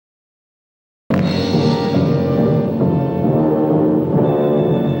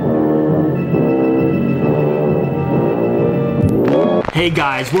Hey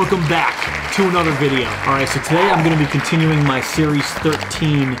guys, welcome back to another video. Alright, so today I'm going to be continuing my Series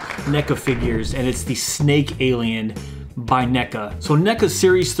 13 Neca figures, and it's the Snake Alien by Neca. So Neca's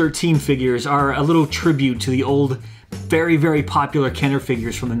Series 13 figures are a little tribute to the old, very popular Kenner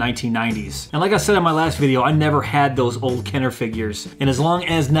figures from the 1990s. And like I said in my last video, I never had those old Kenner figures. And as long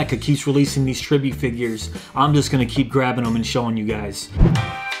as Neca keeps releasing these tribute figures, I'm just going to keep grabbing them and showing you guys.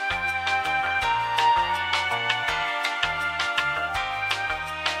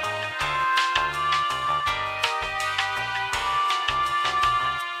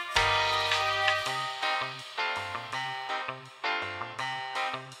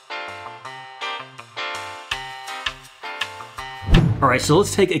 Alright, so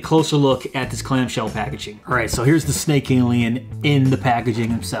let's take a closer look at this clamshell packaging. Alright, so here's the Snake Alien in the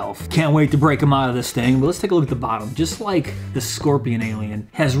packaging himself. Can't wait to break him out of this thing, but let's take a look at the bottom. Just like the Scorpion Alien,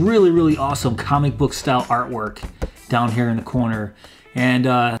 has really awesome comic book style artwork down here in the corner. And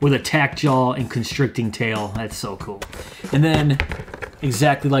with a tack jaw and constricting tail. That's so cool. And then,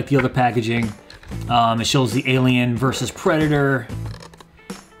 exactly like the other packaging, it shows the Alien versus Predator.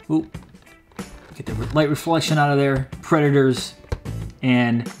 Oop. Get the light reflection out of there. Predators.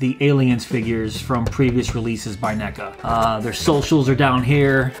 And the Aliens figures from previous releases by Neca. Their socials are down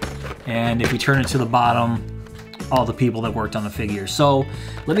here, and if you turn it to the bottom, all the people that worked on the figure. So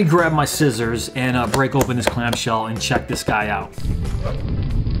let me grab my scissors and break open this clamshell and check this guy out.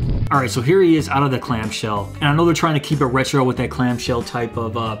 Alright, so here he is out of the clamshell. And I know they're trying to keep it retro with that clamshell type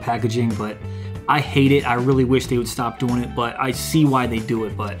of packaging, but I hate it. I really wish they would stop doing it, but I see why they do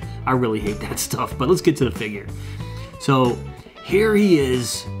it, but I really hate that stuff. But let's get to the figure. So here he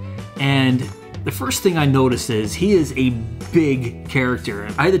is, and the first thing I noticed is he is a big character.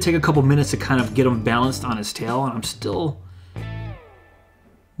 I had to take a couple minutes to kind of get him balanced on his tail, and I'm still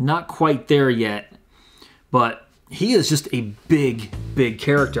not quite there yet, but he is just a big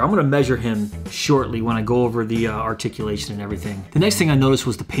character. I'm going to measure him shortly when I go over the articulation and everything. The next thing I noticed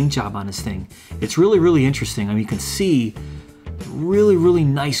was the paint job on this thing. It's really interesting. I mean, you can see really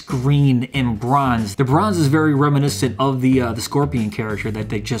nice green and bronze. The bronze is very reminiscent of the Scorpion character that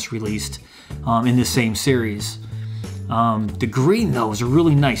they just released in the same series. The green, though, is a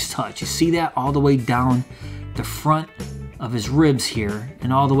really nice touch. You see that all the way down the front of his ribs here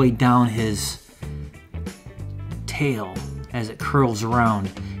and all the way down his tail as it curls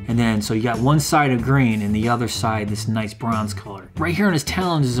around. And then, so you got one side of green and the other side this nice bronze color. Right here on his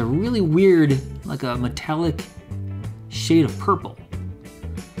talons is a really weird, like a metallic shade of purple.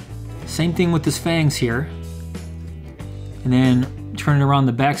 Same thing with his fangs here. And then turning around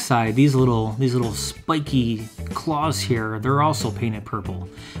the backside, these little spiky claws here, they're also painted purple.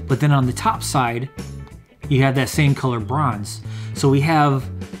 But then on the top side, you have that same color bronze. So we have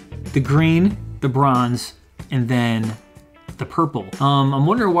the green, the bronze, and then the purple. I'm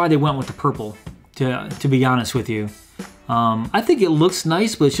wondering why they went with the purple, to be honest with you. I think it looks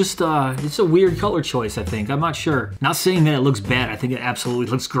nice, but it's just it's a weird color choice, I think. I'm not sure. Not saying that it looks bad. I think it absolutely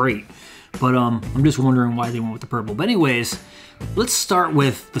looks great. But I'm just wondering why they went with the purple. But anyways, let's start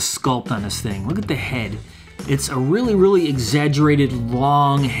with the sculpt on this thing. Look at the head. It's a really exaggerated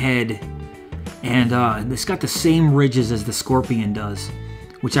long head. And it's got the same ridges as the Scorpion does,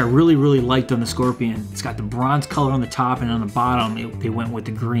 which I really liked on the Scorpion. It's got the bronze color on the top, and on the bottom, they went with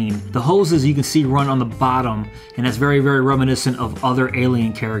the green. The hoses you can see run on the bottom, and that's very reminiscent of other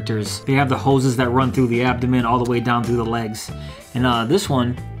Alien characters. They have the hoses that run through the abdomen all the way down through the legs. And this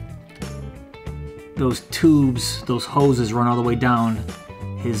one, those tubes, those hoses run all the way down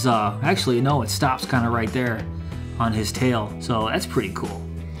his, actually, no, it stops kind of right there on his tail. So that's pretty cool.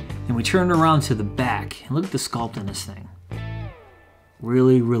 And we turn around to the back, and look at the sculpt on this thing.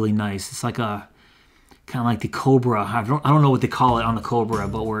 Really nice. It's like a kind of like the Cobra. I don't know what they call it on the Cobra,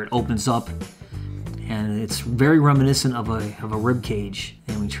 but where it opens up, and it's very reminiscent of a rib cage.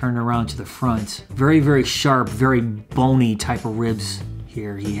 And we turn around to the front. Very sharp, very bony type of ribs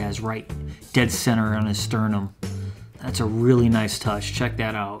here. He has right dead center on his sternum. That's a really nice touch. Check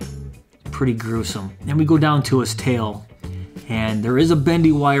that out. Pretty gruesome. Then we go down to his tail. And there is a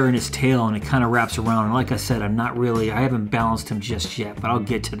bendy wire in his tail, and it kind of wraps around. And like I said, I haven't balanced him just yet, but I'll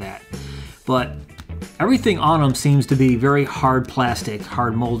get to that. But everything on him seems to be very hard plastic,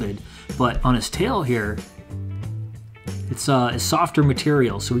 hard molded. But on his tail here, it's a softer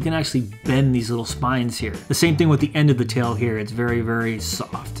material, so we can actually bend these little spines here. The same thing with the end of the tail here. It's very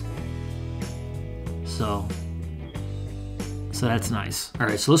soft. So that's nice. All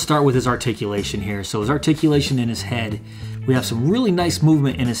right, so let's start with his articulation here. So his articulation in his head, we have some really nice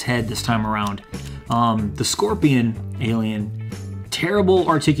movement in his head this time around. The Scorpion Alien, terrible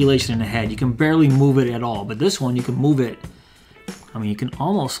articulation in the head. You can barely move it at all, but this one, you can move it I mean, you can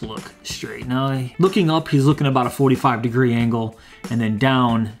almost look straight. Now, looking up, he's looking about a 45-degree angle, and then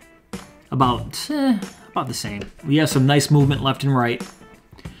down about the same. We have some nice movement left and right.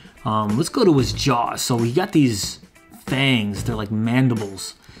 Let's go to his jaw. So we got these fangs, they're like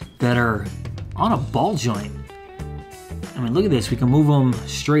mandibles that are on a ball joint. I mean, look at this, we can move them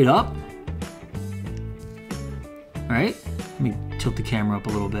straight up. All right, let me tilt the camera up a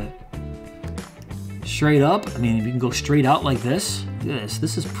little bit. Straight up, I mean, you can go straight out like this. Look at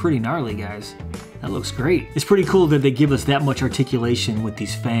this is pretty gnarly, guys. That looks great. It's pretty cool that they give us that much articulation with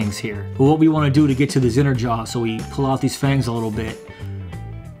these fangs here. But what we want to do to get to this inner jaw, so we pull out these fangs a little bit,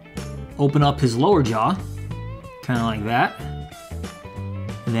 open up his lower jaw, kind of like that,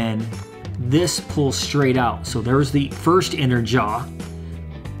 and then this pulls straight out. So there's the first inner jaw.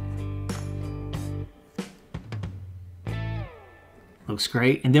 Looks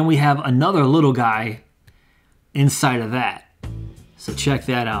great. And then we have another little guy inside of that. So check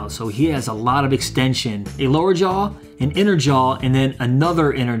that out. So he has a lot of extension. A lower jaw, an inner jaw, and then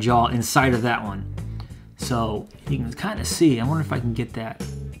another inner jaw inside of that one. So you can kind of see, I wonder if I can get that.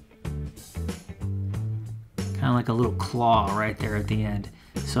 Kind of like a little claw right there at the end.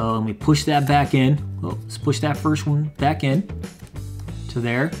 So let me push that back in. Well, let's push that first one back in to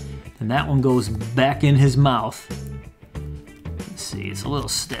there. And that one goes back in his mouth. Let's see, it's a little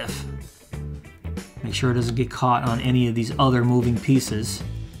stiff. Make sure it doesn't get caught on any of these other moving pieces.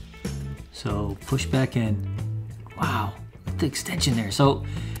 So push back in. Wow, look at the extension there. So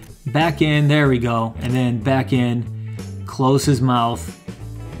back in, there we go. And then back in, close his mouth,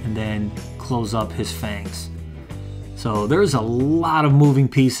 and then close up his fangs. So there's a lot of moving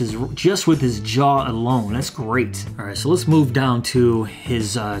pieces just with his jaw alone. That's great. All right, so let's move down to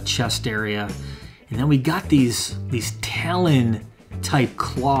his chest area. And then we got these talon type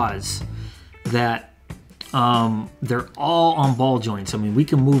claws that they're all on ball joints. I mean, we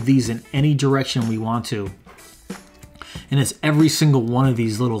can move these in any direction we want to. And it's every single one of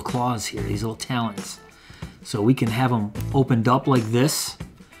these little claws here, these little talons. So we can have them opened up like this.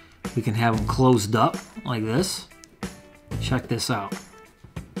 We can have them closed up like this. Check this out.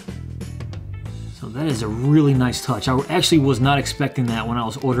 So that is a really nice touch. I actually was not expecting that when I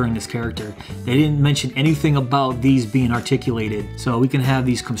was ordering this character. They didn't mention anything about these being articulated. So we can have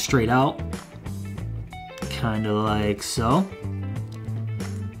these come straight out. Kind of like so.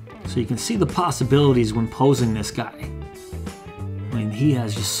 So you can see the possibilities when posing this guy. I mean, he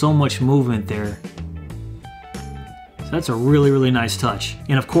has just so much movement there. So that's a really, really nice touch.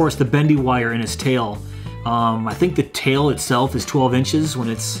 And of course, the bendy wire in his tail. I think the tail itself is 12 inches when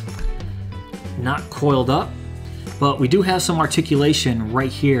it's not coiled up. But we do have some articulation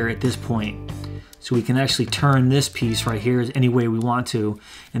right here at this point. So we can actually turn this piece right here any way we want to.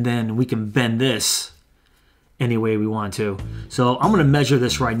 And then we can bend this any way we want to. So I'm gonna measure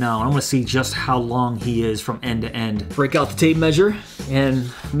this right now. And I'm gonna see just how long he is from end to end. Break out the tape measure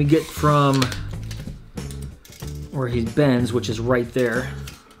and let me get from where he bends, which is right there.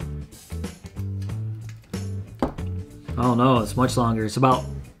 Oh no, it's much longer. It's about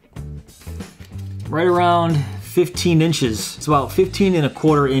right around 15 inches. It's about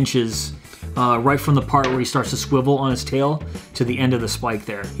 15¼ inches right from the part where he starts to swivel on his tail to the end of the spike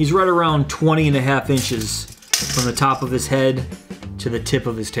there. He's right around 20½ inches from the top of his head to the tip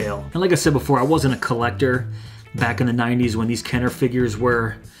of his tail. And like I said before, I wasn't a collector back in the 90s when these Kenner figures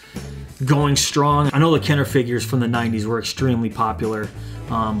were going strong. I know the Kenner figures from the 90s were extremely popular,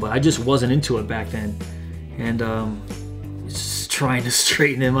 but I just wasn't into it back then. And just trying to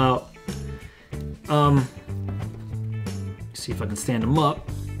straighten him out. See if I can stand him up.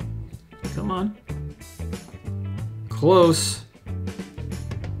 Come on. Close.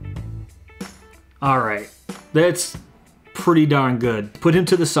 All right, that's pretty darn good. Put him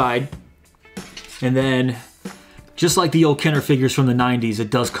to the side, and then just like the old Kenner figures from the 90s, it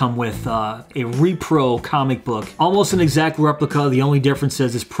does come with a repro comic book. Almost an exact replica. The only difference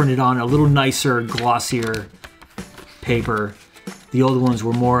is it's printed on a little nicer, glossier paper. The old ones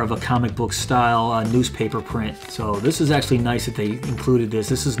were more of a comic book style newspaper print. So this is actually nice that they included this.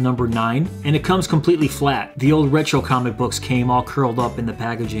 This is number 9, and it comes completely flat. The old retro comic books came all curled up in the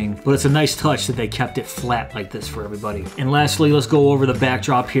packaging, but it's a nice touch that they kept it flat like this for everybody. And lastly, let's go over the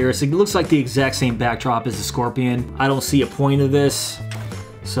backdrop here. So it looks like the exact same backdrop as the Scorpion. I don't see a point of this,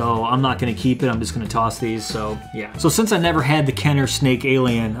 so I'm not gonna keep it. I'm just gonna toss these, so yeah. So since I never had the Kenner Snake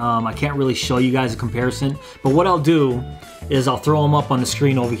Alien, I can't really show you guys a comparison, but what I'll do is I'll throw them up on the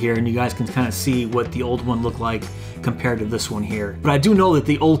screen over here and you guys can kind of see what the old one looked like compared to this one here. But I do know that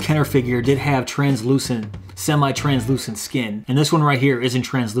the old Kenner figure did have translucent semi-translucent skin. And this one right here isn't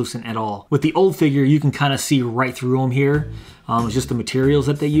translucent at all. With the old figure, you can kind of see right through him here. It's just the materials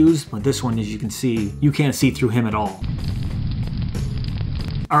that they use. But this one, as you can see, you can't see through him at all.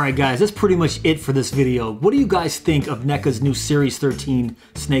 Alright guys, that's pretty much it for this video. What do you guys think of NECA's new Series 13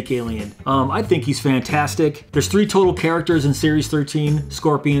 Snake Alien? I think he's fantastic. There's 3 total characters in Series 13,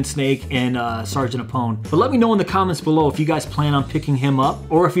 Scorpion, Snake, and Sergeant Apone. But let me know in the comments below if you guys plan on picking him up,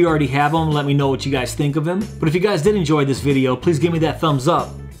 or if you already have him, let me know what you guys think of him. But if you guys did enjoy this video, please give me that thumbs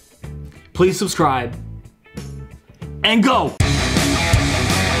up. Please subscribe. And go!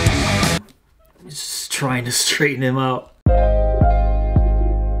 Just trying to straighten him out.